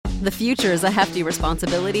The future is a hefty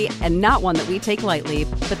responsibility and not one that we take lightly,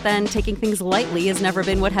 but then taking things lightly has never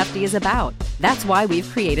been what Hefty is about. That's why we've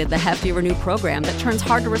created the Hefty Renew program that turns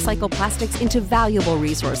hard-to-recycle plastics into valuable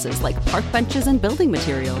resources like park benches and building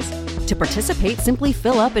materials. To participate, simply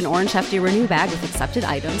fill up an orange Hefty Renew bag with accepted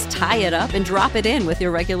items, tie it up, and drop it in with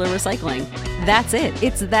your regular recycling. That's it.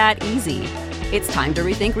 It's that easy. It's time to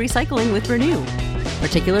rethink recycling with Renew.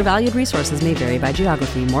 Particular valued resources may vary by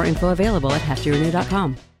geography. More info available at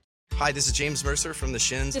heftyrenew.com. Hi, this is James Mercer from The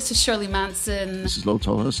Shins. This is Shirley Manson. This is Lo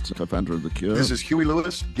Tolhurst, co-founder of The Cure. This is Huey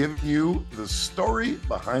Lewis, giving you the story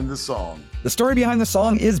behind the song. The Story Behind the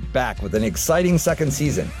Song is back with an exciting second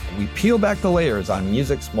season. We peel back the layers on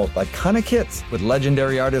music's most iconic hits with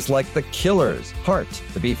legendary artists like The Killers, Heart,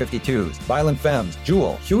 the B-52s, Violent Femmes,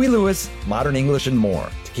 Jewel, Huey Lewis, Modern English, and more.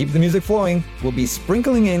 To keep the music flowing, we'll be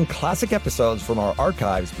sprinkling in classic episodes from our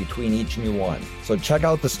archives between each new one. So check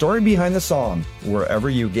out The Story Behind the Song wherever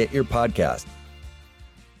you get your podcast.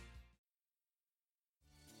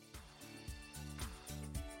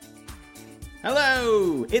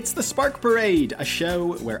 Hello! It's the Spark Parade, a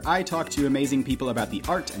show where I talk to amazing people about the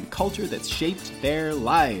art and culture that's shaped their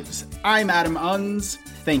lives. I'm Adam Unz.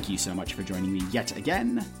 Thank you so much for joining me yet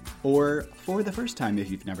again. Or for the first time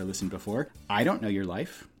if you've never listened before. I don't know your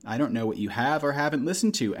life. I don't know what you have or haven't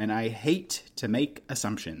listened to, and I hate to make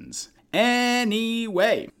assumptions.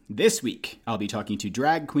 Anyway, this week I'll be talking to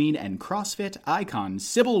drag queen and CrossFit icon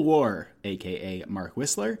Cybil War, aka Mark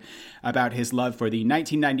Whistler, about his love for the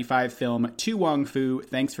 1995 film To Wong Foo,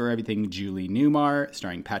 Thanks for Everything Julie Newmar,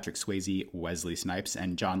 starring Patrick Swayze, Wesley Snipes,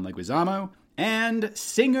 and John Leguizamo, and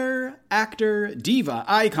singer, actor, diva,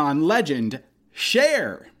 icon, legend,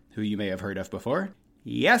 Cher, who you may have heard of before.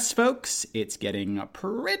 Yes, folks, it's getting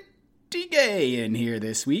pretty gay in here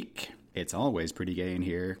this week. It's always pretty gay in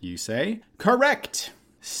here, you say? Correct!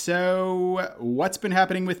 So, what's been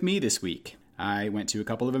happening with me this week? I went to a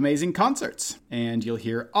couple of amazing concerts, and you'll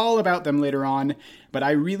hear all about them later on, but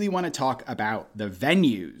I really want to talk about the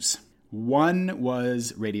venues. One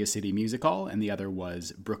was Radio City Music Hall, and the other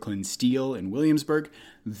was Brooklyn Steel in Williamsburg.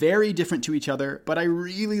 Very different to each other, but I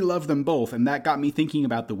really love them both, and that got me thinking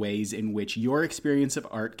about the ways in which your experience of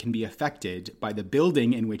art can be affected by the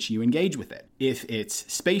building in which you engage with it. If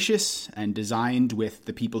it's spacious and designed with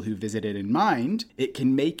the people who visit it in mind, it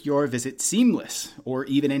can make your visit seamless, or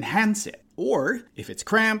even enhance it. Or, if it's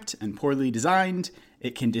cramped and poorly designed,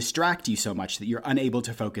 it can distract you so much that you're unable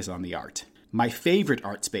to focus on the art. My favorite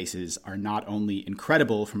art spaces are not only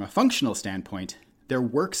incredible from a functional standpoint, they're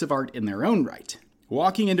works of art in their own right.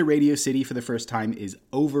 Walking into Radio City for the first time is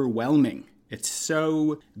overwhelming. It's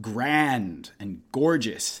so grand and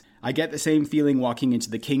gorgeous. I get the same feeling walking into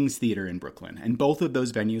the King's Theater in Brooklyn, and both of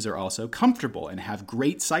those venues are also comfortable and have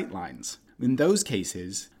great sightlines. In those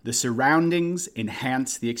cases, the surroundings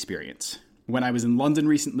enhance the experience. When I was in London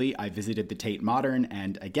recently, I visited the Tate Modern,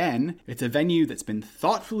 and again, it's a venue that's been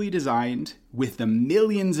thoughtfully designed with the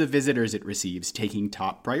millions of visitors it receives taking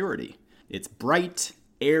top priority. It's bright,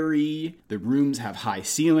 airy, the rooms have high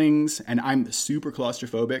ceilings, and I'm super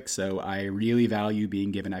claustrophobic, so I really value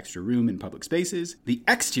being given extra room in public spaces. The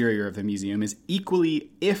exterior of the museum is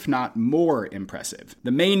equally, if not more, impressive.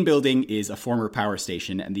 The main building is a former power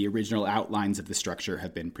station, and the original outlines of the structure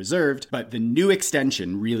have been preserved, but the new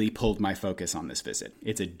extension really pulled my focus on this visit.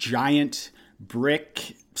 It's a giant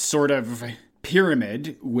brick sort of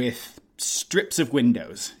pyramid with strips of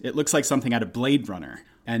windows. It looks like something out of Blade Runner.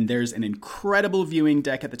 And there's an incredible viewing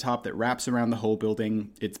deck at the top that wraps around the whole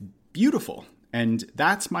building. It's beautiful. And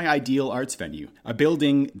that's my ideal arts venue. A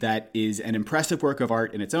building that is an impressive work of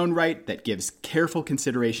art in its own right, that gives careful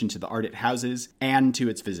consideration to the art it houses and to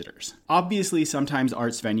its visitors. Obviously, sometimes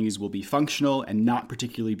arts venues will be functional and not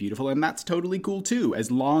particularly beautiful, and that's totally cool too, as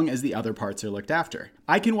long as the other parts are looked after.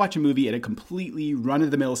 I can watch a movie at a completely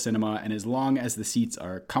run-of-the-mill cinema, and as long as the seats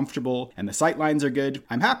are comfortable and the sightlines are good,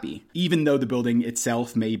 I'm happy. Even though the building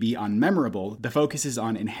itself may be unmemorable, the focus is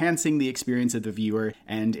on enhancing the experience of the viewer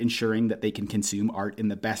and ensuring that they can consume art in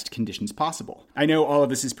the best conditions possible. I know all of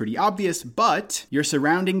this is pretty obvious, but your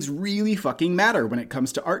surroundings really fucking matter when it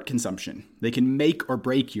comes to art consumption. They can make or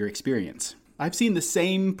break your experience. I've seen the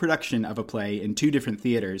same production of a play in 2 different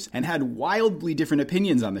theaters and had wildly different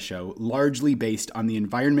opinions on the show, largely based on the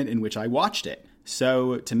environment in which I watched it.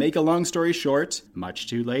 So, to make a long story short, much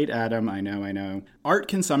too late, Adam, I know, art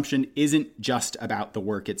consumption isn't just about the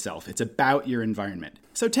work itself, it's about your environment.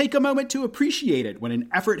 So take a moment to appreciate it when an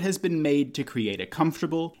effort has been made to create a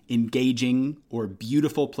comfortable, engaging, or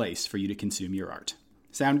beautiful place for you to consume your art.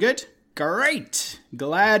 Sound good? Great!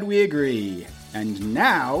 Glad we agree. And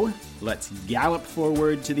now, let's gallop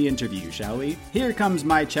forward to the interview, shall we? Here comes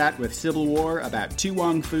my chat with Cybil War about Tu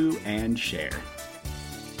Wong Fu and Cher.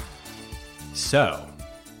 So,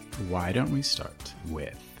 why don't we start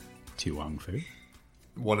with Tu Wong Fu?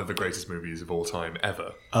 One of the greatest movies of all time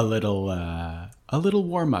ever. A little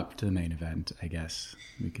warm-up to the main event, I guess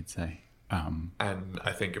we could say. And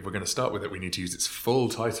I think if we're going to start with it, we need to use its full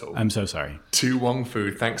title. I'm so sorry. Tu Wong Fu,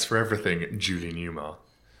 Thanks for Everything, Julie Newmar.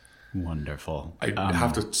 Wonderful. I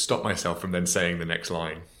have to stop myself from then saying the next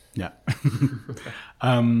line. Yeah.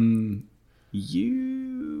 Were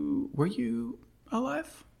you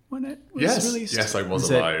alive when it was released? Yes, I was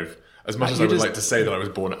alive. As much as I would like to say that I was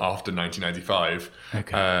born after 1995.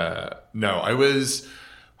 Okay. No, I was...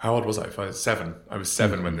 How old was I? I was 7. I was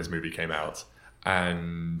 7 when this movie came out.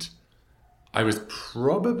 And I was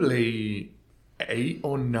probably 8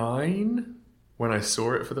 or 9 when I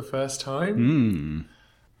saw it for the first time.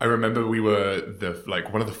 I remember we were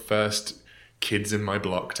one of the first kids in my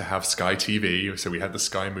block to have Sky TV. So we had the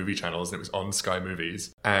Sky movie channels and it was on Sky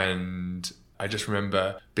Movies. And I just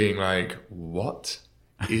remember being like, what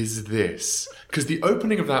is this? Because the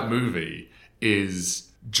opening of that movie is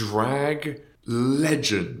drag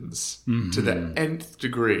legends to the nth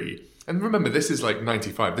degree. And remember, this is like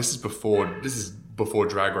 95. This is before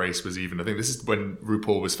Drag Race was even. I think this is when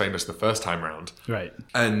RuPaul was famous the first time round. Right.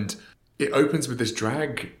 And it opens with this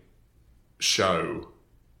drag show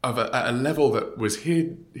of at a level that was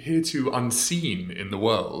hereto unseen in the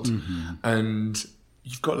world. And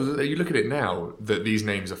you look at it now that these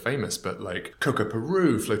names are famous, but like Coco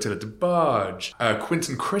Peru, Flotilla DeBarge,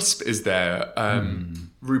 Quentin Crisp is there.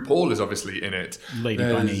 RuPaul is obviously in it.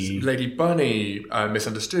 Lady Bunny,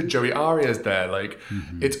 Misunderstood, Joey Aria's there. Like,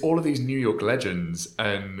 it's all of these New York legends.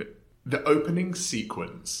 And the opening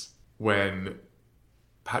sequence when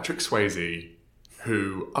Patrick Swayze,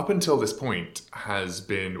 who up until this point has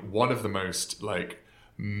been one of the most like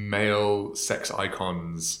male sex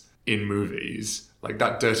icons in movies, like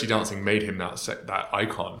that Dirty Dancing made him that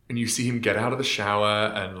icon. And you see him get out of the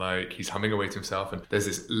shower and like he's humming away to himself, and there's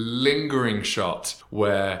this lingering shot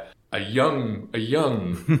where a young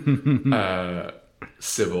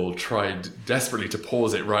Cybil tried desperately to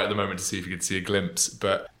pause it right at the moment to see if he could see a glimpse,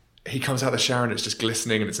 but he comes out of the shower and it's just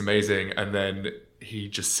glistening and it's amazing, and then he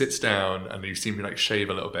just sits down and you see him like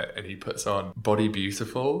shave a little bit and he puts on Body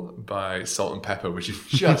Beautiful by Salt and Pepper, which is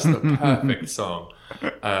just the perfect song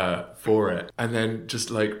for it. And then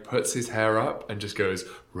just like puts his hair up and just goes,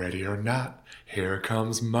 ready or not, here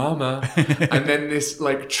comes mama. And then this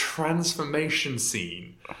like transformation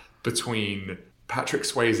scene between Patrick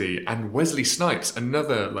Swayze and Wesley Snipes,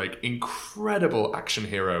 another like incredible action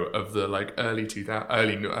hero of the like early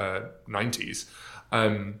 90s,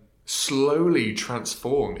 slowly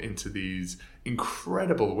transform into these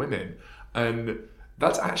incredible women. And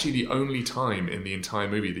that's actually the only time in the entire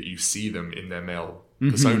movie that you see them in their male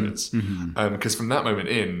personas. Because from that moment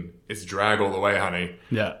in, it's drag all the way, honey.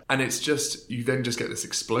 Yeah. And it's just, you then just get this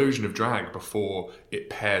explosion of drag before it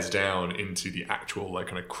pairs down into the actual like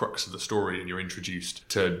kind of crux of the story, and you're introduced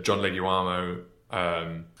to John Leguizamo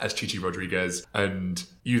as Chichi Rodriguez, and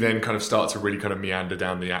you then kind of start to really kind of meander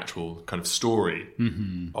down the actual kind of story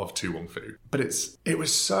of Tu Wong Fu. But it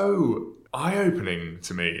was so eye-opening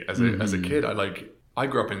to me as a kid. I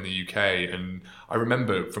grew up in the UK, and I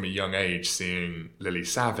remember from a young age seeing Lily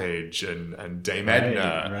Savage and Dame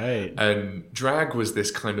Edna. Right. And drag was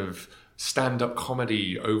this kind of stand-up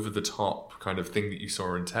comedy, over-the-top kind of thing that you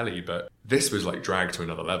saw on telly, but this was like drag to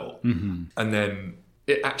another level. And then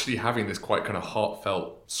it actually having this quite kind of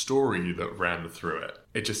heartfelt story that ran through it.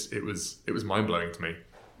 It was mind-blowing to me.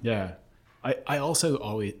 Yeah. I also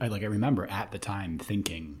always, I remember at the time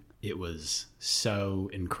thinking it was so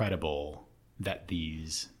incredible that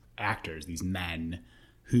these actors, these men,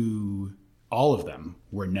 who all of them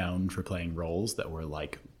were known for playing roles that were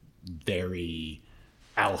like very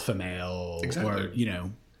alpha male, or, you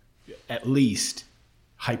know, at least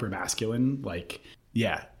hyper masculine. Like,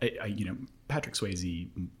 yeah, Patrick Swayze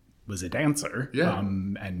was a dancer,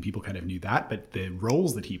 and people kind of knew that, but the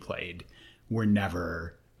roles that he played were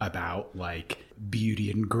never about like beauty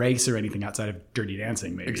and grace or anything outside of Dirty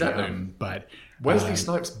Dancing, maybe. Exactly. But Wesley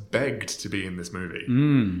Snipes begged to be in this movie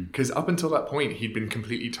because up until that point he'd been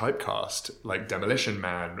completely typecast, like Demolition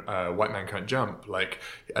Man, White Man Can't Jump, like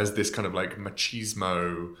as this kind of like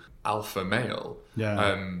machismo alpha male.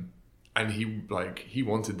 Yeah. And he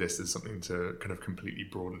wanted this as something to kind of completely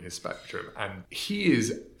broaden his spectrum, and he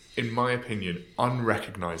is, in my opinion,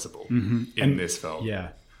 unrecognizable in this film.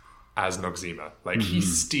 Yeah. as Noxzema. Like, he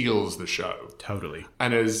steals the show. Totally.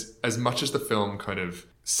 And as much as the film kind of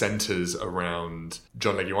centers around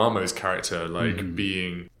John Leguizamo's character, like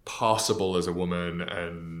being passable as a woman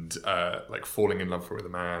and like falling in love with a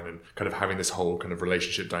man and kind of having this whole kind of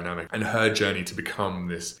relationship dynamic and her journey to become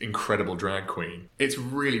this incredible drag queen, it's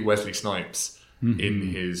really Wesley Snipes in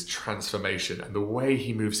his transformation and the way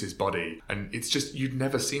he moves his body. And it's just, you'd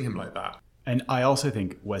never seen him like that. And I also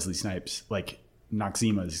think Wesley Snipes, like,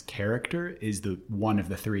 Noxzema's character is the one of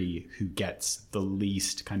the three who gets the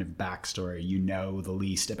least kind of backstory, the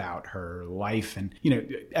least about her life and,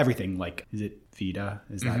 everything. Like, is it Vida?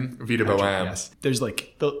 Is that Vida Boam? Yes. There's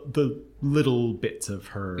like the little bits of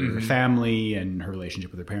her family and her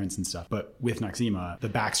relationship with her parents and stuff. But with Noxzema, the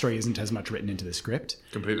backstory isn't as much written into the script.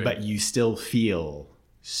 Completely. But you still feel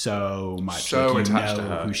so much so like attached to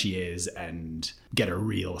her, who she is and get a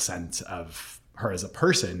real sense of her as a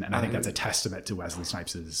person, and I think that's a testament to Wesley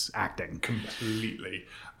Snipes' acting. Completely.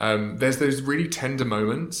 There's those really tender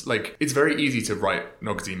moments. Like, it's very easy to write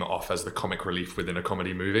Noxzema off as the comic relief within a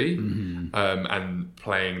comedy movie, and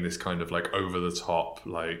playing this kind of like over the top,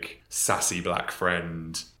 like sassy black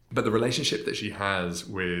friend. But the relationship that she has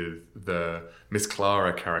with the Miss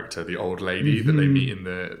Clara character, the old lady that they meet in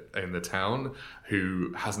the town,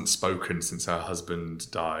 who hasn't spoken since her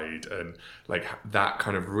husband died, and like that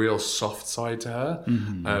kind of real soft side to her,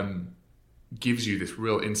 gives you this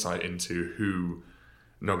real insight into who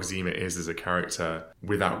Noxzema is as a character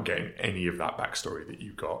without getting any of that backstory that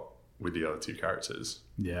you got with the other two characters.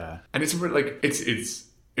 Yeah, and it's like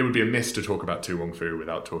it would be amiss to talk about Tu Wong Fu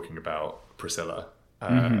without talking about Priscilla.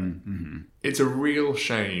 It's a real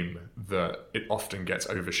shame that it often gets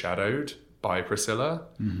overshadowed by Priscilla.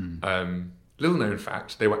 Little known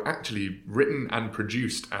fact, they were actually written and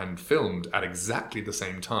produced and filmed at exactly the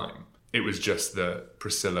same time. It was just that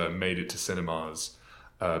Priscilla made it to cinemas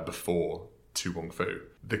before Tu Wong Fu.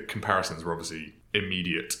 The comparisons were obviously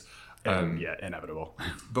immediate. Inevitable.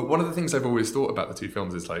 But one of the things I've always thought about the two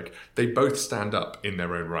films is like they both stand up in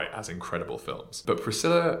their own right as incredible films. But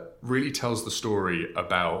Priscilla really tells the story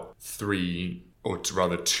about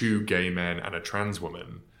two gay men and a trans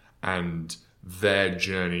woman and their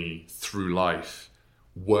journey through life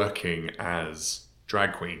working as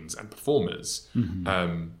drag queens and performers.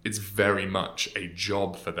 It's very much a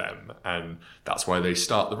job for them, and that's why they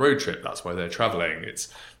start the road trip, that's why they're traveling,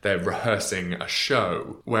 they're rehearsing a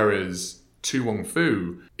show. Whereas Tu Wong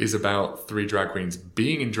Fu is about three drag queens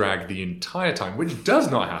being in drag the entire time, which does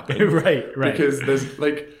not happen. right Because there's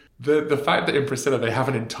like the fact that in Priscilla they have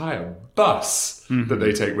an entire bus that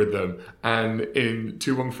they take with them, and in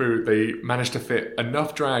Tu Wong Fu they managed to fit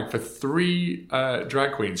enough drag for three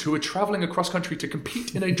drag queens who are traveling across country to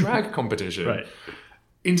compete in a drag competition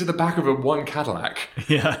into the back of one Cadillac,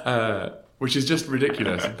 which is just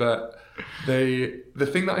ridiculous. But the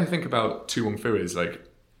thing that I think about Tu Wong Fu is like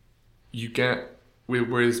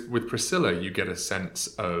whereas with Priscilla you get a sense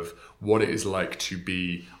of what it is like to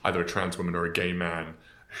be either a trans woman or a gay man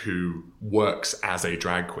who works as a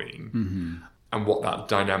drag queen, and what that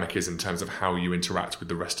dynamic is in terms of how you interact with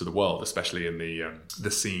the rest of the world, especially in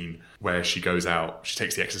the scene where she goes out, she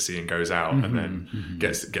takes the ecstasy and goes out and then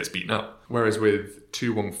gets beaten up. Whereas with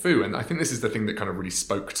Tu Wong Fu, and I think this is the thing that kind of really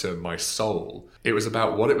spoke to my soul, it was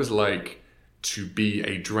about what it was like to be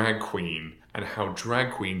a drag queen and how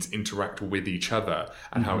drag queens interact with each other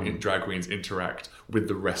and how drag queens interact with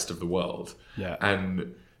the rest of the world. Yeah.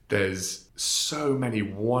 And there's so many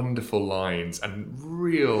wonderful lines and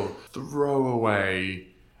real throwaway,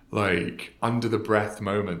 like, under-the-breath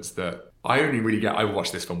moments that I only really get. I've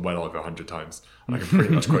watched this film well over 100 times, and I can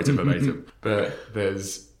pretty much quote it verbatim. But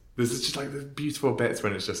there's just, like, the beautiful bits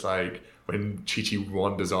when it's just, like, when Chi-Chi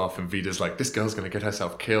wanders off and Vida's like, this girl's going to get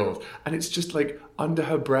herself killed. And it's just, like, under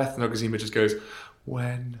her breath, Noxzema just goes,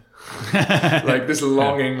 when? Like, this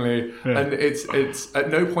longingly. Yeah. And it's at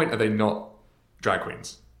no point are they not drag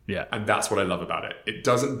queens. Yeah. And that's what I love about it. It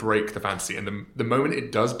doesn't break the fantasy. And the moment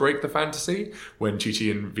it does break the fantasy, when Chi-Chi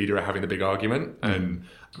and Vida are having the big argument and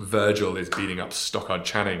Virgil is beating up Stockard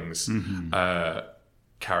Channing's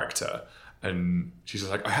character, and she's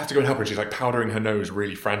just like, I have to go and help her. And she's like powdering her nose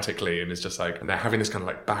really frantically. And it's just like, and they're having this kind of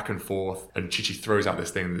like back and forth. And Chi-Chi throws out this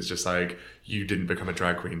thing that's just like, you didn't become a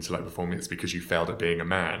drag queen to like perform. It's because you failed at being a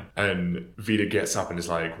man. And Vida gets up and is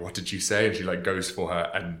like, what did you say? And she like goes for her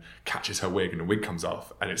and catches her wig, and the wig comes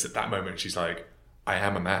off. And it's at that moment she's like, I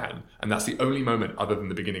am a man. And that's the only moment other than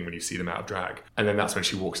the beginning when you see them out of drag. And then that's when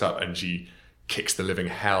she walks up and she kicks the living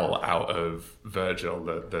hell out of Virgil,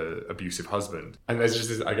 the abusive husband. And there's just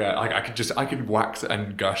this, I could wax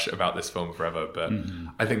and gush about this film forever, but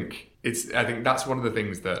I think that's one of the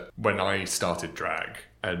things that when I started drag,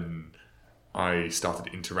 and I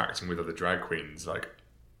started interacting with other drag queens, like,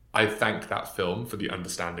 I thank that film for the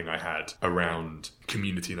understanding I had around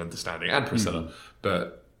community and understanding, and Priscilla.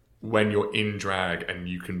 But when you're in drag and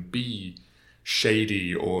you can be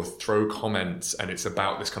shady or throw comments, and it's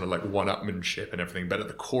about this kind of like one-upmanship and everything, but at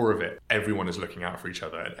the core of it, everyone is looking out for each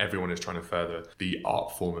other and everyone is trying to further the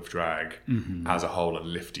art form of drag as a whole and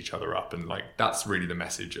lift each other up. And like, that's really the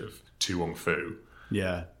message of Tu Wong Fu.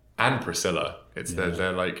 Yeah. And Priscilla. It's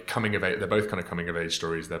they're like coming of age. They're both kind of coming of age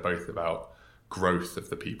stories. They're both about growth of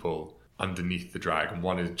the people underneath the drag, and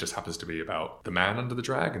one just happens to be about the man under the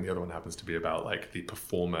drag, and the other one happens to be about like the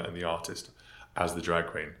performer and the artist as the drag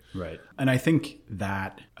queen. Right. And I think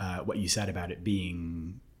that what you said about it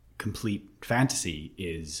being complete fantasy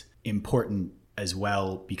is important as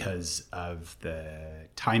well because of the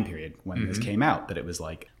time period when this came out, that it was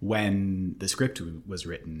like when the script was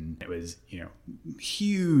written, it was, you know,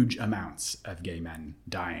 huge amounts of gay men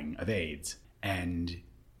dying of AIDS, and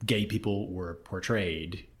gay people were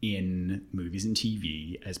portrayed in movies and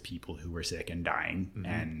TV as people who were sick and dying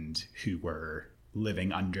and who were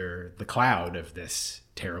living under the cloud of this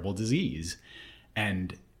terrible disease.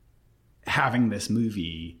 And having this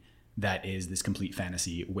movie that is this complete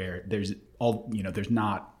fantasy where there's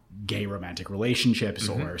not gay romantic relationships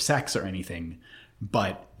or sex or anything,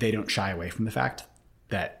 but they don't shy away from the fact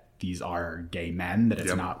that these are gay men, that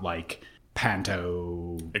it's not like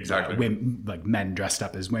panto, like men dressed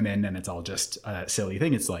up as women, and it's all just a silly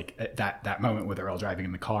thing. It's like that moment where they're all driving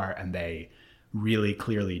in the car and they really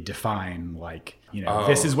clearly define, like, you know,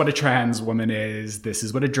 this is what a trans woman is, this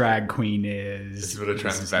is what a drag queen is, this is what a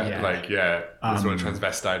transvestite this is what a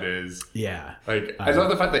transvestite is. Like, I love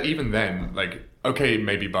the fact that even then, like, okay,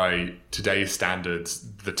 maybe by today's standards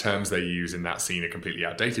the terms they use in that scene are completely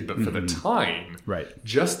outdated, but for the time,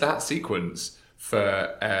 just that sequence,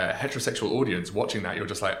 for a heterosexual audience watching that, you're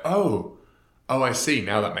just like, oh, I see,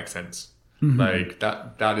 now that makes sense. Like,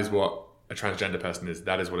 that is what a transgender person is,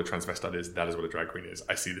 that is what a transvestite is, that is what a drag queen is.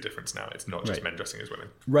 I see the difference now. It's not just men dressing as women.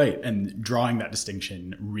 Right, and drawing that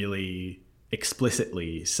distinction really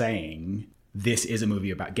explicitly, saying this is a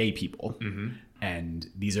movie about gay people, and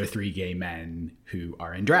these are three gay men who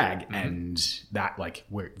are in drag, and that, like,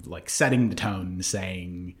 we're like setting the tone,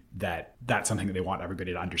 saying that that's something that they want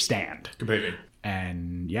everybody to understand. Completely.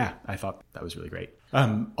 And yeah, I thought that was really great.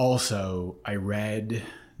 Also, I read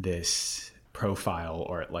this profile,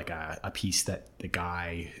 or like a piece that the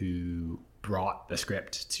guy who brought the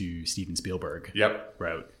script to Steven Spielberg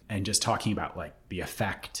wrote, and just talking about like the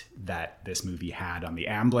effect that this movie had on the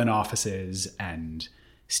Amblin offices, and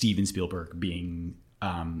Steven Spielberg being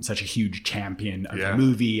such a huge champion of the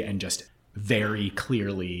movie, and just very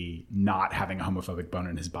clearly not having a homophobic bone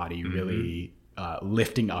in his body, really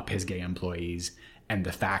lifting up his gay employees, and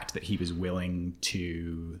the fact that he was willing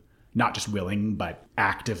to, not just willing, but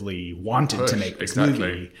actively wanted to make this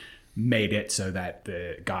movie, made it so that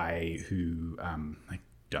the guy who, I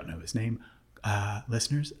don't know his name,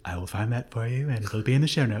 listeners, I will find that for you and it'll be in the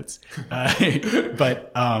show notes.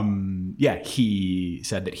 But he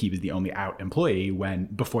said that he was the only out employee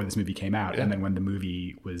before this movie came out. And then when the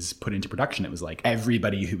movie was put into production, it was like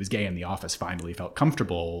everybody who was gay in the office finally felt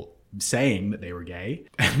comfortable saying that they were gay.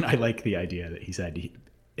 And I like the idea that he said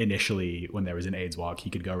initially, when there was an AIDS walk, he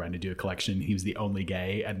could go around and do a collection. He was the only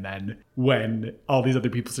gay. And then when all these other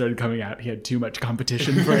people started coming out, he had too much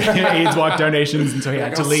competition for AIDS walk donations, and so he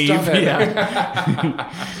had to leave.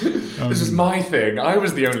 This is my thing. I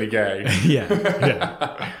was the only gay.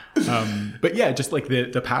 But yeah, just like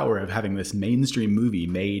the power of having this mainstream movie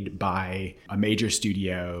made by a major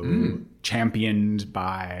studio, championed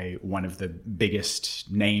by one of the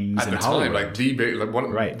biggest names in Hollywood.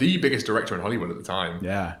 Like the biggest director in Hollywood at the time.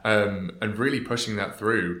 And really pushing that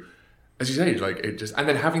through. As you say, like, it just, and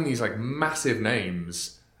then having these like massive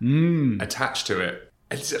names attached to it.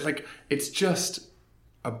 It's just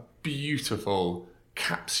a beautiful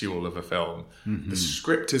capsule of a film. The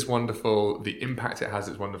script is wonderful, the impact it has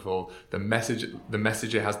is wonderful, the message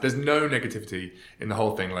it has, there's no negativity in the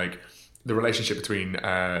whole thing. Like, the relationship between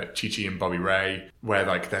Chi-Chi and Bobby Ray, where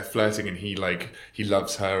like they're flirting and he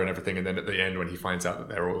loves her and everything, and then at the end when he finds out that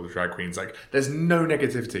they're all the drag queens, like, there's no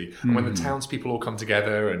negativity. And when the townspeople all come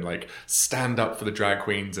together and like stand up for the drag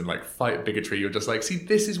queens and like fight bigotry, you're just like, see,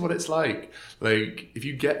 this is what it's like. Like, if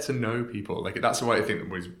you get to know people, like, that's what I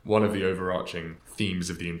think was one of the overarching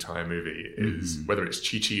themes of the entire movie, is whether it's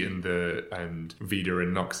Chi-Chi and Vida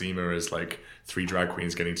and Noxzema as like three drag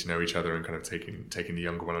queens getting to know each other and kind of taking the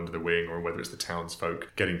younger one under the wing, or whether it's the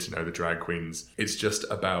townsfolk getting to know the drag queens. It's just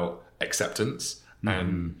about acceptance.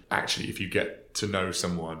 And actually, if you get to know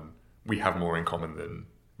someone, we have more in common than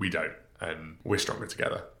we don't. and we're stronger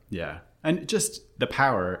together. Yeah. And just the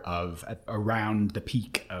power of, around the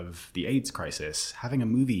peak of the AIDS crisis, having a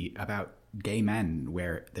movie about gay men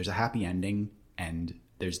where there's a happy ending and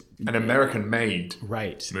there's an American-made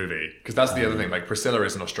right movie. Because that's the other thing. Like, Priscilla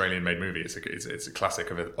is an Australian-made movie. It's a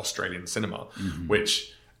classic of Australian cinema,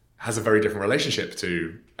 which has a very different relationship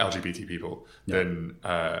to LGBT people than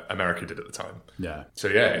America did at the time. Yeah. So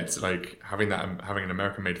yeah, it's like having an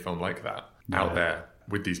American-made film like that out there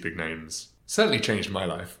with these big names certainly changed my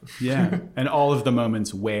life. Yeah. And all of the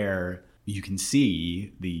moments where you can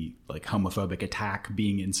see the like homophobic attack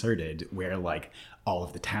being inserted, where like all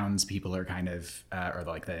of the townspeople are kind of, or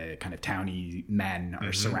like the kind of towny men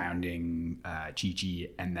are surrounding Chi-Chi,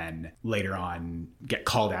 and then later on get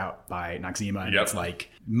called out by Noxzema, and it's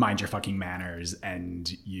like, mind your fucking manners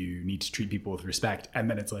and you need to treat people with respect. And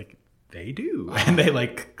then it's like, they do. And they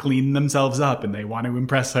like clean themselves up and they want to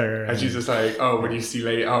impress her. And she's just like, oh, when you see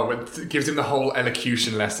it gives him the whole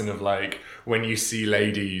elocution lesson of like, when you see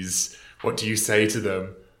ladies, what do you say to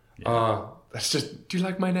them? That's just, do you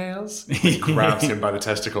like my nails? He grabs him by the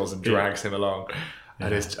testicles and drags him along.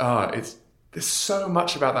 And it's there's so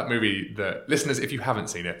much about that movie that, listeners, if you haven't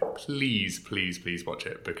seen it, please watch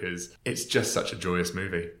it, because it's just such a joyous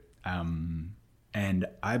movie. And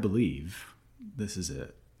I believe this is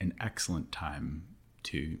an excellent time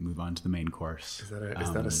to move on to the main course. Is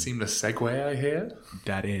that a seamless segue, I hear?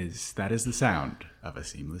 That is the sound of a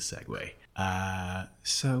seamless segue.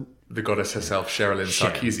 So the goddess herself, Sherilyn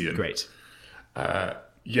Sarkeesian. Great.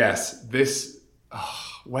 Yes, this...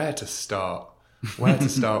 where to start? Where to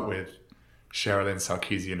start with Sherilyn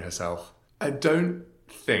Sarkeesian herself? I don't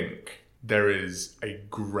think there is a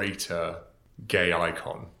greater gay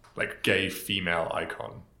icon, like gay female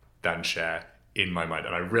icon, than Cher in my mind.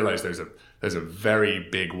 And I realize those are very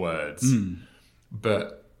big words.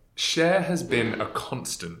 But Cher has been a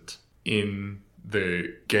constant in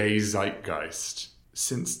the gay zeitgeist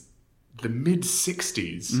since the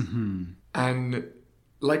mid-60s. And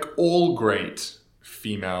like all great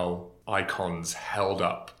female icons held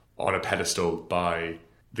up on a pedestal by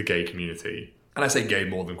the gay community, and I say gay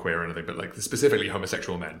more than queer or anything, but like specifically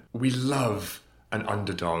homosexual men, we love an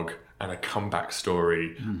underdog and a comeback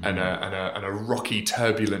story and a rocky,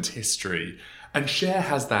 turbulent history. And Cher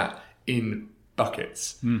has that in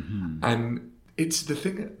buckets. And it's the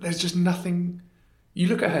thing, there's just nothing, you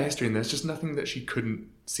look at her history and there's just nothing that she couldn't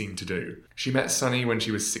seem to do. She met Sonny when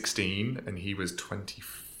she was 16 and he was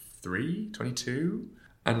 23, 22.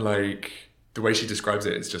 And like, the way she describes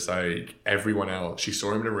it, it's just like everyone else, she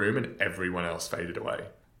saw him in a room and everyone else faded away.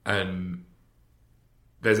 And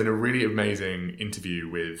there's a really amazing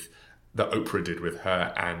interview that Oprah did with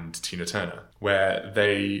her and Tina Turner, where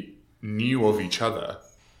they knew of each other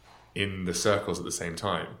in the circles at the same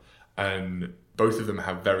time. And both of them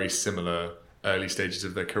have very similar early stages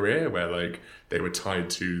of their career, where like they were tied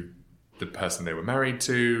to the person they were married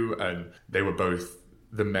to, and they were both,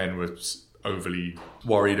 the men were overly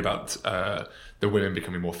worried about the women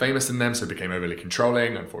becoming more famous than them, so became overly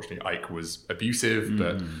controlling. Unfortunately, Ike was abusive,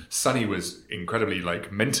 but Sonny was incredibly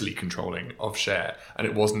like mentally controlling of Cher. And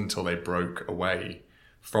it wasn't until they broke away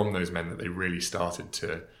from those men that they really started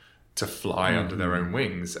to fly under their own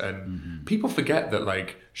wings. And people forget that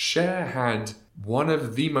like Cher had one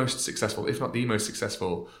of the most successful, if not the most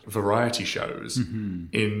successful, variety shows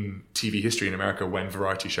in TV history in America when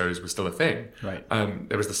variety shows were still a thing. Right.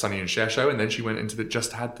 There was the Sonny and Cher show, and then she went into the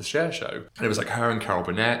Cher show. And it was like her and Carol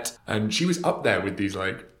Burnett, and she was up there with these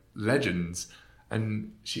like legends.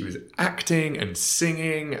 And she was acting and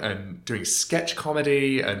singing and doing sketch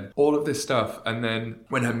comedy and all of this stuff. And then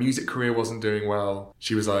when her music career wasn't doing well,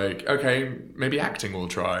 she was like, okay, maybe acting I'll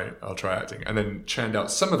try acting. And then churned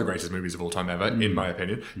out some of the greatest movies of all time ever, in my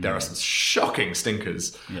opinion. There are some shocking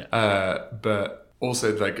stinkers. But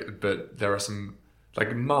also but there are some,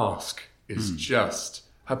 like Mask is just...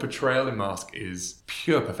 Her portrayal in Mask is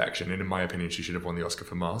pure perfection, and in my opinion, she should have won the Oscar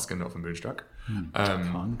for Mask and not for Moonstruck.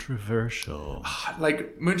 Controversial.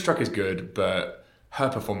 Like, Moonstruck is good, but her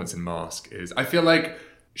performance in Mask is... I feel like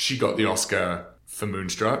she got the Oscar for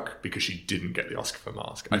Moonstruck because she didn't get the Oscar for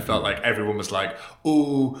Mask. I felt like everyone was like,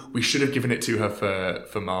 oh, we should have given it to her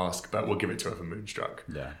for Mask, but we'll give it to her for Moonstruck.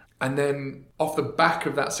 Yeah. And then, off the back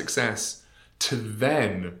of that success, to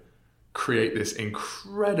then create this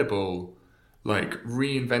incredible... like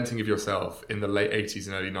reinventing of yourself in the late 80s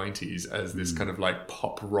and early 90s as this kind of like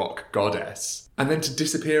pop rock goddess, and then to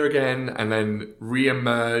disappear again and then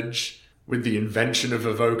re-emerge with the invention of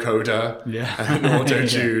a vocoder and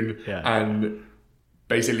auto-tune and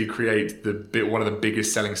basically create one of the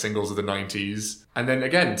biggest selling singles of the 90s. And then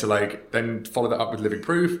again, to like, then follow that up with Living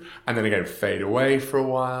Proof, and then again, fade away for a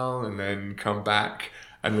while, and then come back.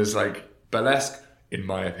 And there's like, Burlesque, in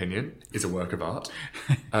my opinion, is a work of art.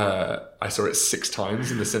 I saw it 6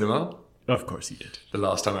 times in the cinema. Of course you did. The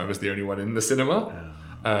last time I was the only one in the cinema.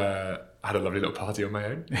 I had a lovely little party on my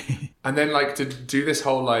own. And then like to do this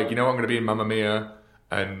whole like, you know what, I'm going to be in Mamma Mia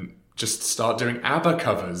and just start doing ABBA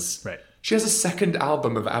covers. Right. She has a second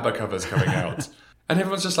album of ABBA covers coming out. And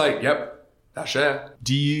everyone's just like, yep, that's Cher.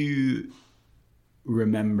 Do you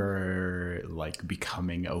remember like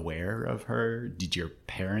becoming aware of her? Did your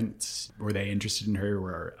parents, were they interested in her?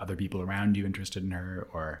 Were other people around you interested in her?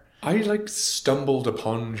 Or I like stumbled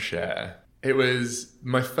upon Cher. It was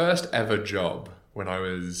my first ever job when I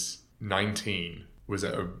was 19, was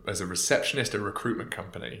as a receptionist at a recruitment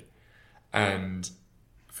company. And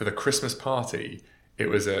for the Christmas party, it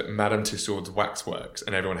was at Madame Tussauds Waxworks,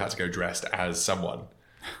 and everyone had to go dressed as someone.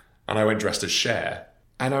 And I went dressed as Cher.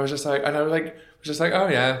 And I was just like, oh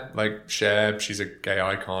yeah, like Cher, she's a gay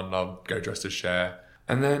icon, I'll go dressed as Cher.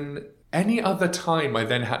 And then any other time I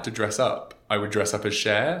then had to dress up, I would dress up as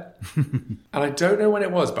Cher. And I don't know when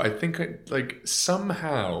it was, but I think like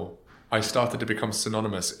somehow I started to become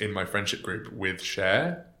synonymous in my friendship group with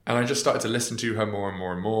Cher. And I just started to listen to her more and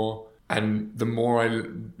more and more. And the more I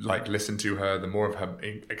like listened to her, the more of her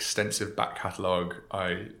extensive back catalogue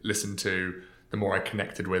I listened to, the more I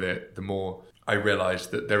connected with it, the more I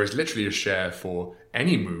realised that there is literally a Cher for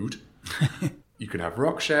any mood. You can have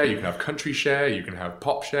rock Cher, you can have country Cher, you can have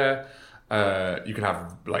pop Cher, you can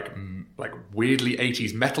have like weirdly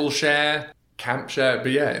 80s metal Cher, camp Cher.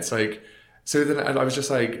 But yeah, it's like, so then I was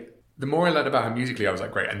just like, the more I learned about her musically, I was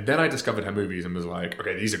like, great. And then I discovered her movies and was like,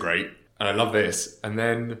 okay, these are great. And I love this. And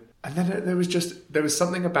then there was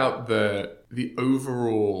something about the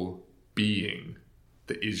overall being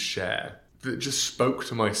that is Cher that just spoke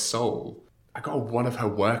to my soul. I got one of her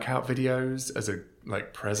workout videos as a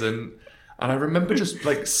like present. And I remember just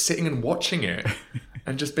like sitting and watching it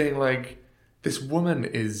and just being like, this woman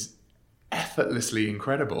is effortlessly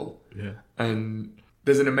incredible. Yeah. And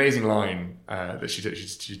there's an amazing line that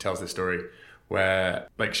she tells this story where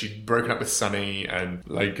like she'd broken up with Sonny and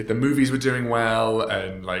like the movies were doing well,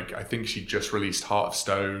 and like I think she just released Heart of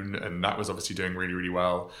Stone and that was obviously doing really, really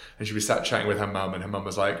well. And she was sat chatting with her mum, and her mum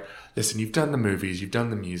was like, listen, you've done the movies, you've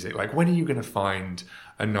done the music, like when are you going to find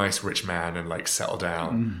a nice rich man and like settle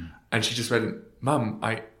down? And she just went, Mum,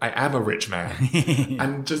 I am a rich man.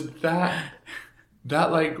 And just that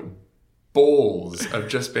like balls of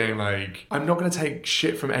just being like, I'm not going to take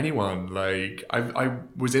shit from anyone. Like I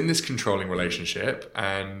was in this controlling relationship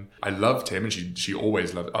and I loved him, and she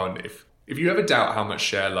always loved. Oh, and if you ever doubt how much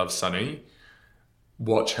Cher loves Sonny,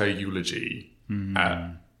 watch her eulogy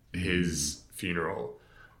at his funeral.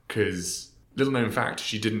 Because little known fact,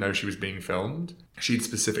 she didn't know she was being filmed. She'd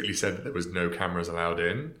specifically said that there was no cameras allowed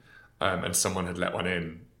in, and someone had let one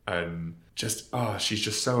in, and just she's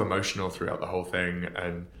just so emotional throughout the whole thing.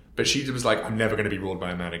 But she was like, I'm never going to be ruled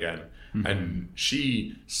by a man again. Mm-hmm. And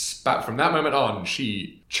she spat from that moment on.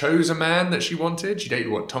 She chose a man that she wanted. She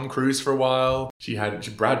dated Tom Cruise for a while. She had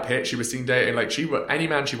Brad Pitt. She was seen dating like any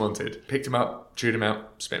man she wanted. Picked him up, chewed him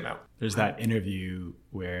out, spit him out. There's that interview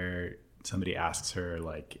where somebody asks her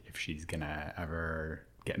like if she's gonna ever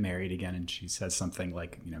get married again, and she says something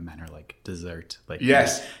like, men are like dessert. Like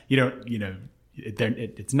yes, you don't.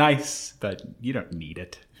 It's nice, but you don't need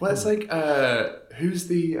it. Well, it's like who's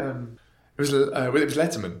the it was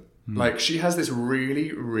Letterman. Like she has this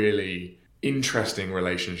really, really interesting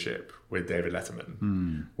relationship with David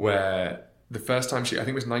Letterman, where the first time I think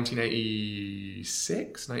it was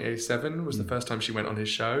 1986, 1987 was the first time she went on his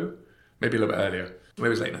show, maybe a little bit earlier. It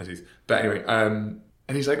was late 90s, but anyway.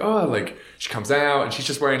 And he's like, like she comes out and she's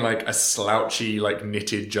just wearing like a slouchy, like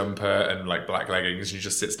knitted jumper and like black leggings. And she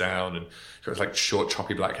just sits down and she's got like short,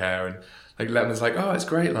 choppy black hair. And like Letterman's like, it's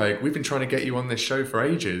great. Like we've been trying to get you on this show for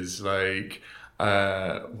ages. Like,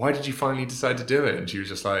 why did you finally decide to do it? And she was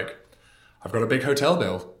just like, I've got a big hotel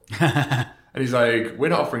bill. And he's like, we're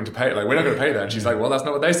not offering to pay. Like, we're not going to pay that. And she's like, well, that's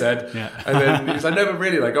not what they said. Yeah. And then he's like, no, but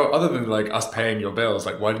really, like, other than like us paying your bills,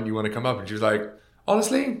 like, why didn't you want to come up? And she was like,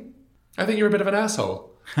 honestly, I think you're a bit of an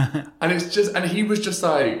asshole. And he was just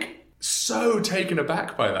like so taken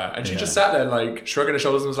aback by that. And she just sat there like shrugging her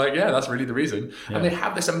shoulders and was like, yeah, that's really the reason. Yeah. And they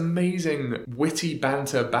have this amazing witty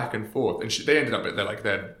banter back and forth. And they ended up,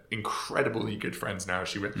 they're incredibly good friends now.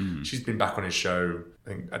 She's been back on his show, I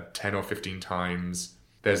think 10 or 15 times.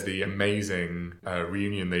 There's the amazing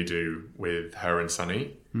reunion they do with her and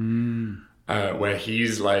Sonny. where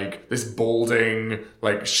he's like this balding,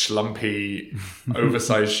 like schlumpy,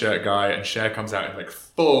 oversized shirt guy, and Cher comes out in like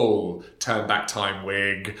full turn back time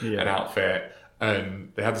wig and outfit.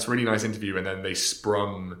 And they had this really nice interview, and then they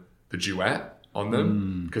sprung the duet on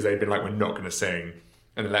them because they'd been like, we're not going to sing.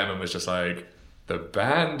 And then Letterman was just like, the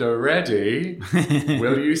band are ready.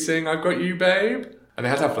 Will you sing I've Got You, Babe? And they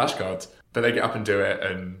had to have flashcards. But they get up and do it,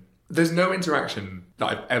 and there's no interaction that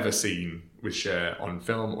I've ever seen with Cher on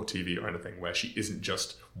film or TV or anything where she isn't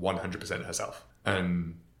just 100% herself.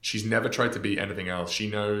 And she's never tried to be anything else. She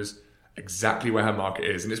knows exactly where her market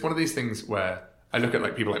is. And it's one of these things where I look at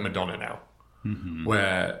like people like Madonna now,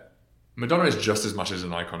 where Madonna is just as much as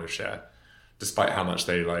an icon as Cher, despite how much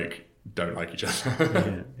they like don't like each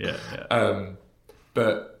other.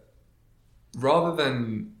 But rather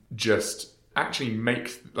than just actually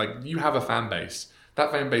make, like, you have a fan base.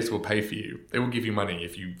 That fan base will pay for you. They will give you money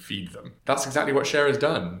if you feed them. That's exactly what Cher has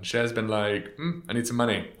done. Cher's been like, I need some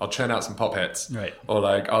money. I'll churn out some pop hits. Right. Or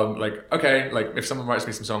like, I'll like, okay, like if someone writes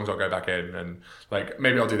me some songs, I'll go back in and like,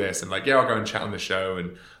 maybe I'll do this. And like, yeah, I'll go and chat on the show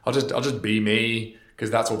and I'll just be me, because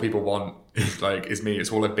that's all people want is me.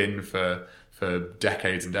 It's all I've been for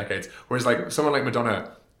decades and decades. Whereas like someone like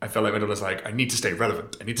Madonna, I felt like Madonna's like, I need to stay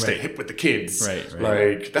relevant. I need to stay hip with the kids. Right.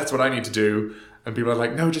 Like, that's what I need to do. And people are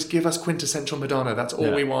like, no, just give us quintessential Madonna. That's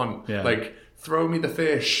all we want. Yeah. Like, throw me the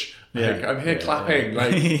fish. Like, I'm here clapping.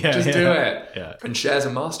 Like, just do it. Yeah. And Cher's a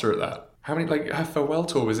master at that. How many, like, her farewell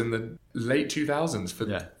tour was in the late 2000s.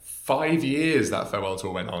 For 5 years, that farewell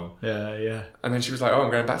tour went on. Yeah. And then she was like, oh, I'm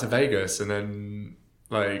going back to Vegas. And then,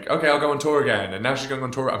 like, okay, I'll go on tour again. And now she's going on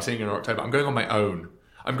tour. I'm seeing her in October. I'm going on my own.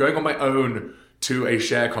 To a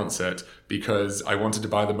Cher concert because I wanted to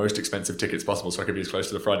buy the most expensive tickets possible so I could be as close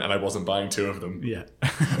to the front, and I wasn't buying 2 of them. Yeah.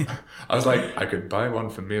 I was like, I could buy one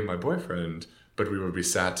for me and my boyfriend, but we would be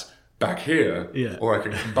sat back here. Yeah. Or I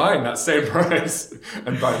could combine that same price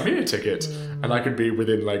and buy me a ticket, and I could be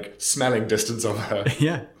within like smelling distance of her.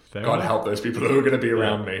 Yeah. God help those people who are going to be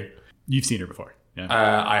around me. You've seen her before. Yeah.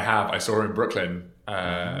 I have. I saw her in Brooklyn,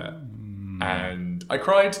 and I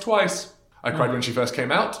cried twice. I cried when she first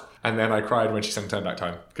came out, and then I cried when she sang Turn Back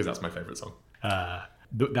Time, because that's my favourite song.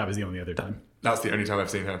 That was the only other time. That's the only time I've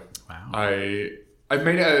seen her. Wow. I've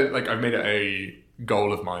made it a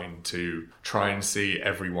goal of mine to try and see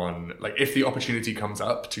everyone, like, if the opportunity comes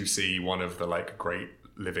up to see one of the like great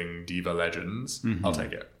living diva legends, I'll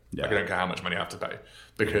take it. Yeah. Like, I don't care how much money I have to pay,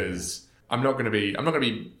 because I'm not going to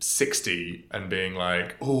be 60 and being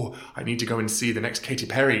like, oh, I need to go and see the next Katy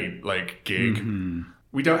Perry like gig.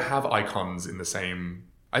 We don't have icons in the same.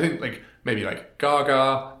 I think like maybe like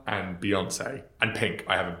Gaga and Beyonce and Pink.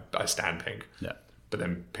 I stand Pink. Yeah. But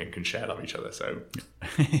then Pink and Cher love each other, so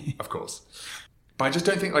of course. But I just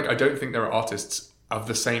don't think there are artists of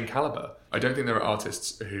the same caliber. I don't think there are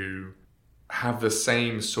artists who have the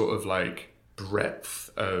same sort of like breadth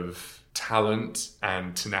of talent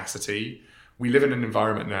and tenacity. We live in an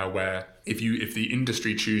environment now where if the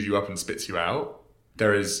industry chews you up and spits you out,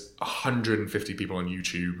 there is 150 people on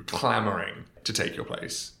YouTube clamoring to take your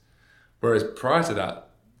place. Whereas prior to that,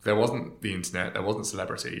 there wasn't the internet, there wasn't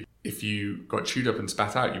celebrity. If you got chewed up and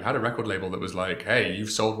spat out, you had a record label that was like, hey, you've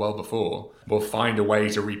sold well before. We'll find a way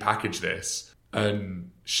to repackage this.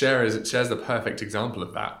 And Cher's the perfect example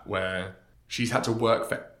of that, where she's had to work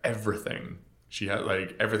for everything. She had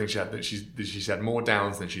like everything she had. She's had more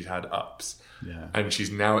downs than she's had ups. Yeah. And she's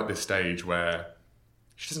now at this stage where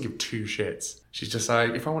she doesn't give 2 shits. She's just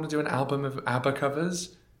like, if I want to do an album of ABBA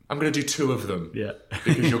covers, I'm going to do 2 of them. Yeah.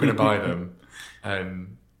 Because you're going to buy them.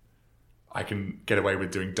 And I can get away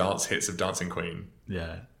with doing dance hits of Dancing Queen.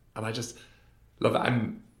 Yeah. And I just love that.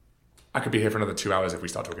 And I could be here for another 2 hours if we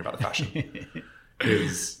start talking about the fashion.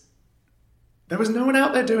 Because there was no one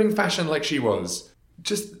out there doing fashion like she was.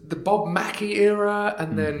 Just the Bob Mackie era.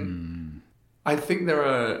 And then I think there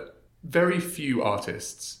are very few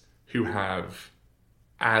artists who have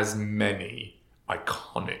as many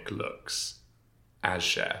iconic looks as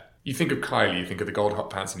Cher. You think of Kylie, you think of the gold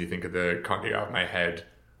hot pants, and you think of the can't get out of my head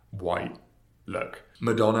white look.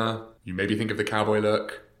 Madonna, you maybe think of the cowboy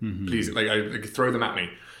look. Please, like throw them at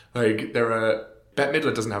me. Like Bette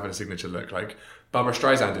Midler doesn't have a signature look. Like Barbara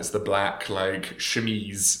Streisand, it's the black like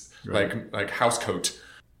chemise, right. like house coat.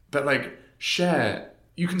 But like Cher,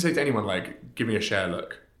 you can say to anyone like, give me a Cher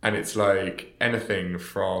look. And it's like anything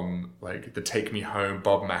from like the Take Me Home,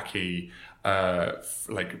 Bob Mackie,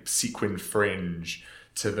 like sequin fringe,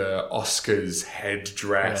 to the Oscars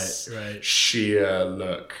headdress, sheer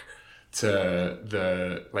look, to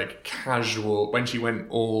the like casual, when she went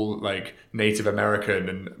all like Native American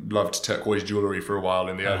and loved turquoise jewelry for a while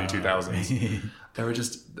in the early 2000s. There were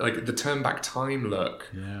just, like, the turn back time look.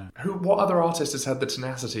 Yeah. What other artist has had the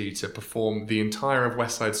tenacity to perform the entire of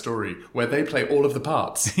West Side Story, where they play all of the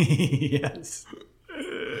parts? Yes.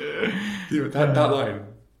 That line.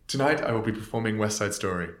 Tonight I will be performing West Side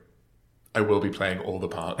Story. I will be playing all the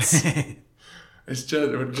parts. It's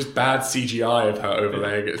just bad CGI of her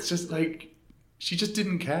overlaying. It's just like, she just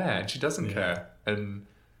didn't care, and she doesn't care. And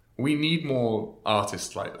we need more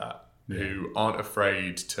artists like that who aren't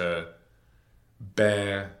afraid to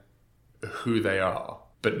bear who they are,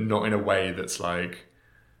 but not in a way that's like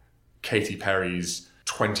Katy Perry's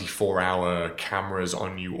 24-hour cameras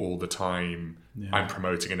on you all the time. I'm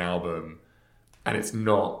promoting an album. And it's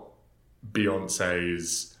not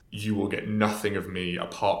Beyonce's, you will get nothing of me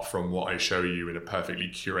apart from what I show you in a perfectly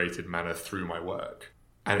curated manner through my work.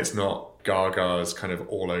 And it's not Gaga's kind of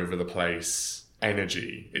all over the place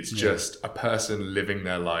energy. It's just a person living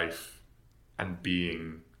their life and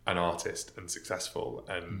being an artist and successful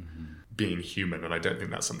and being human. And I don't think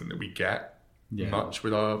that's something that we get much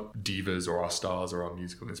with our divas or our stars or our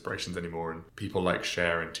musical inspirations anymore. And people like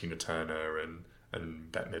Cher and Tina Turner and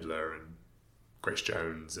Bette Midler and Grace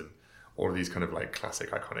Jones and all of these kind of like classic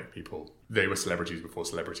iconic people, they were celebrities before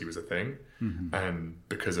celebrity was a thing. And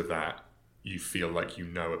because of that, you feel like you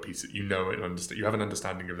know and understand, you have an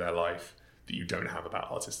understanding of their life that you don't have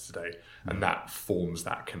about artists today. And that forms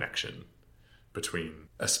that connection between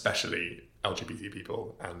especially LGBT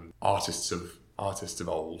people and artists of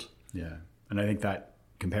old. Yeah. And I think that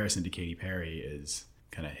comparison to Katy Perry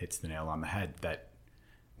kind of hits the nail on the head, that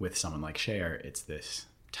with someone like Cher, it's this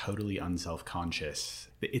totally unself-conscious.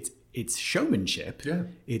 It's showmanship. Yeah.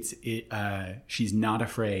 She's not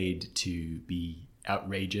afraid to be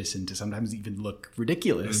outrageous and to sometimes even look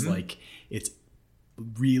ridiculous. Like, it's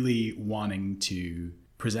really wanting to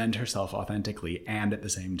present herself authentically and at the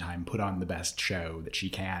same time put on the best show that she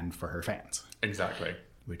can for her fans. Exactly.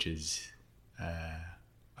 Which is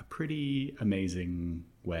a pretty amazing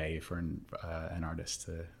way for an artist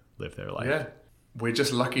to live their life. Yeah. We're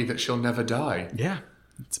just lucky that she'll never die. Yeah.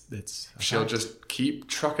 She'll just keep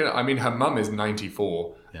trucking it. I mean, her mum is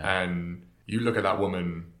 94, and you look at that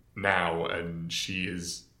woman now, and she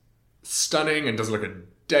is stunning and doesn't look a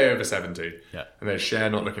day over 70. Yeah. And there's Cher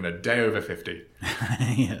not looking a day over 50.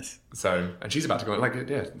 Yes. So, and she's about to go,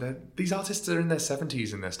 these artists are in their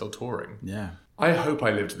 70s and they're still touring. Yeah. I hope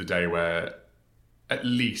I live to the day where at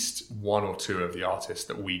least one or two of the artists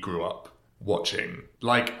that we grew up watching,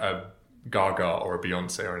 like a Gaga or a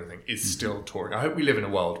Beyonce or anything, is still touring. I hope we live in a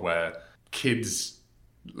world where kids,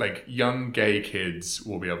 like young gay kids,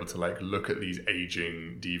 will be able to like look at these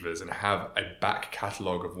aging divas and have a back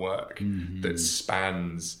catalogue of work that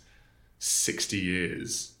spans 60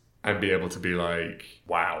 years and be able to be like,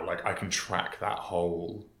 wow, like I can track that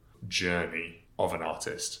whole journey of an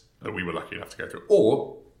artist that we were lucky enough to go through.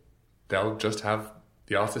 Or they'll just have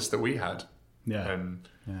the artists that we had. Yeah. And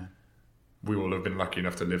we will have been lucky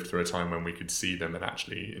enough to live through a time when we could see them and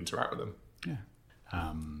actually interact with them. Yeah.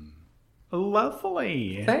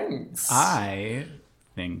 Lovely. Thanks. I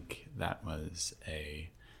think that was a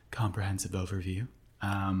comprehensive overview.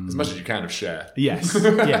 As much as you can of Cher. Yes.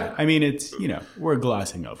 Yeah. I mean, it's, we're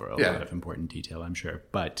glossing over a lot of important detail, I'm sure,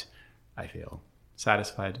 but I feel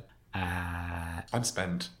satisfied. I'm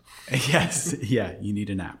spent. Yes. Yeah. You need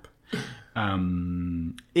a nap.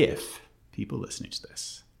 If people listening to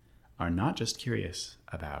this are not just curious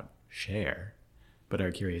about Cher, but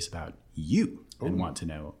are curious about you and want to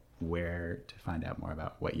know where to find out more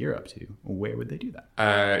about what you're up to, where would they do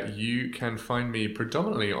that? You can find me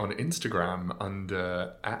predominantly on Instagram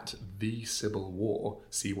under @TheCybilWar,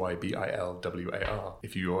 CYBILWAR.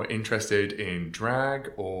 If you are interested in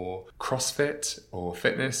drag or CrossFit or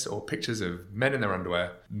fitness or pictures of men in their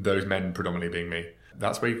underwear, those men predominantly being me,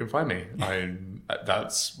 that's where you can find me.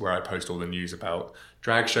 That's where I post all the news about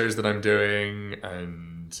drag shows that I'm doing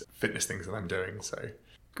and fitness things that I'm doing. So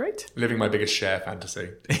great. Living my biggest Cher fantasy.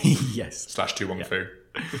 Yes. /Tu Wong Fu.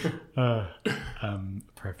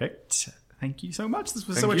 Perfect. Thank you so much. This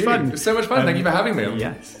was so much fun. It was so much fun. Thank you for having me.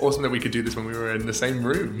 Yes. Awesome that we could do this when we were in the same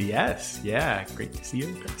room. Yes. Yeah. Great to see your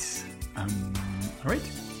face. All right.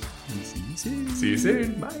 See you soon. See you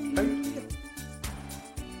soon. Bye. Bye.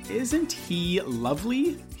 Isn't he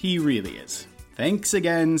lovely? He really is. Thanks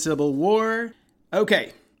again, Cybil War.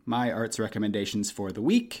 Okay, my arts recommendations for the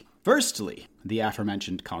week. Firstly, the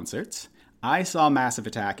aforementioned concerts. I saw Massive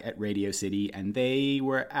Attack at Radio City, and they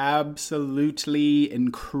were absolutely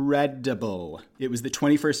incredible. It was the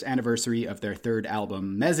 21st anniversary of their third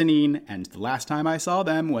album, Mezzanine, and the last time I saw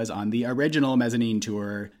them was on the original Mezzanine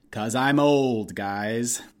tour 'Cause I'm old,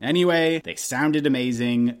 guys. Anyway, they sounded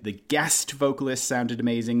amazing. The guest vocalists sounded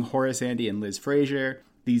amazing. Horace Andy and Liz Fraser.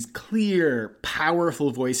 These clear,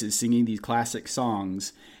 powerful voices singing these classic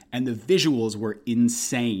songs. And the visuals were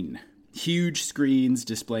insane. Huge screens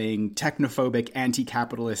displaying technophobic,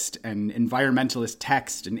 anti-capitalist, and environmentalist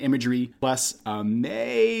text and imagery, plus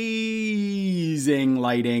amazing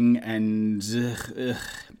lighting and...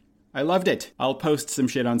 I loved it. I'll post some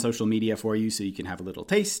shit on social media for you so you can have a little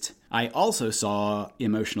taste. I also saw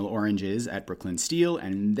Emotional Oranges at Brooklyn Steel,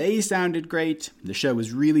 and they sounded great. The show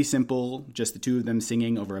was really simple, just the two of them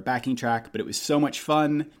singing over a backing track, but it was so much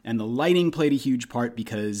fun, and the lighting played a huge part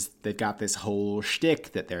because they've got this whole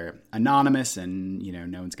shtick that they're anonymous and,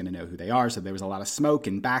 no one's going to know who they are, so there was a lot of smoke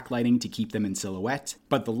and backlighting to keep them in silhouette.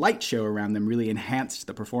 But the light show around them really enhanced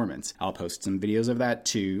the performance. I'll post some videos of that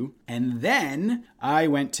too. And then I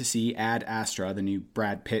went to see Ad Astra, the new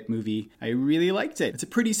Brad Pitt movie. I really liked it. It's a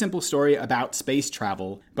pretty simple story about space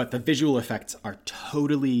travel, but the visual effects are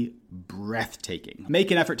totally breathtaking.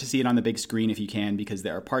 Make an effort to see it on the big screen if you can, because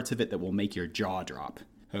there are parts of it that will make your jaw drop.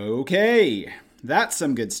 Okay, that's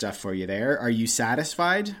some good stuff for you there. Are you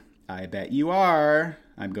satisfied? I bet you are.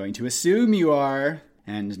 I'm going to assume you are.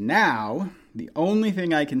 And now, the only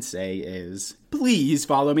thing I can say is, please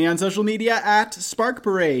follow me on social media at Spark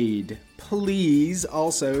Parade. Please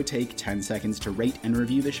also take 10 seconds to rate and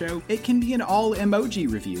review the show. It can be an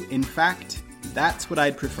all-emoji review. In fact, that's what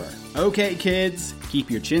I'd prefer. Okay, kids, keep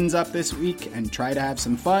your chins up this week and try to have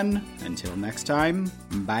some fun. Until next time,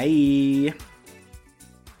 bye.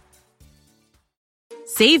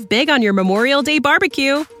 Save big on your Memorial Day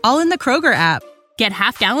barbecue, all in the Kroger app. Get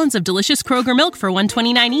half gallons of delicious Kroger milk for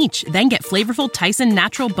 $1.29 each. Then get flavorful Tyson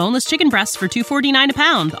natural boneless chicken breasts for $2.49 a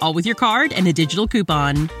pound, all with your card and a digital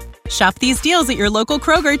coupon. Shop these deals at your local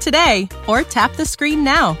Kroger today, or tap the screen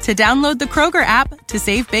now to download the Kroger app to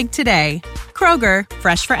save big today. Kroger,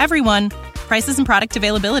 fresh for everyone. Prices and product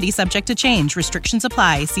availability subject to change. Restrictions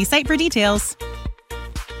apply. See site for details.